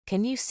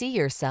Can you see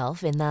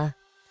yourself in the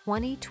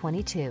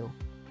 2022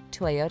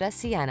 Toyota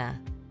Sienna?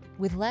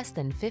 With less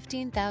than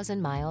 15,000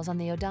 miles on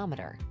the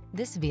odometer,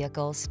 this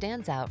vehicle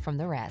stands out from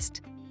the rest.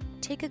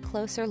 Take a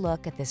closer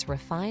look at this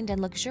refined and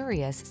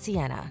luxurious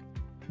Sienna.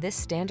 This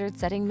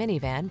standard-setting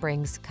minivan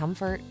brings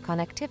comfort,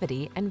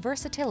 connectivity, and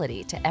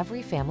versatility to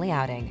every family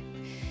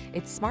outing.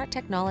 Its smart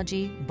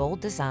technology, bold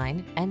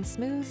design, and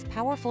smooth,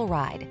 powerful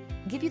ride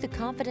give you the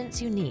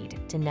confidence you need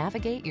to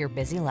navigate your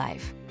busy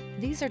life.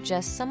 These are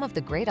just some of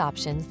the great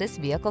options this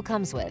vehicle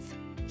comes with: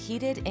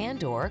 heated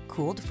and/or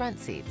cooled front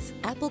seats,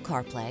 Apple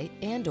CarPlay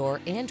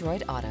and/or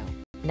Android Auto,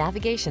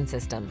 navigation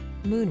system,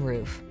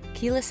 moonroof,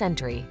 keyless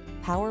entry,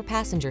 power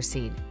passenger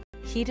seat,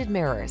 heated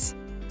mirrors,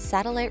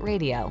 satellite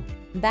radio,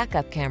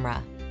 backup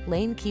camera,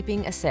 lane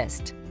keeping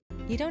assist.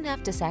 You don't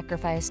have to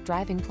sacrifice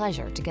driving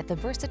pleasure to get the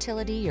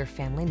versatility your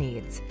family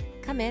needs.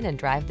 Come in and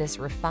drive this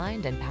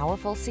refined and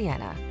powerful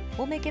Sienna.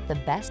 We'll make it the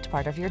best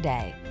part of your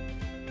day.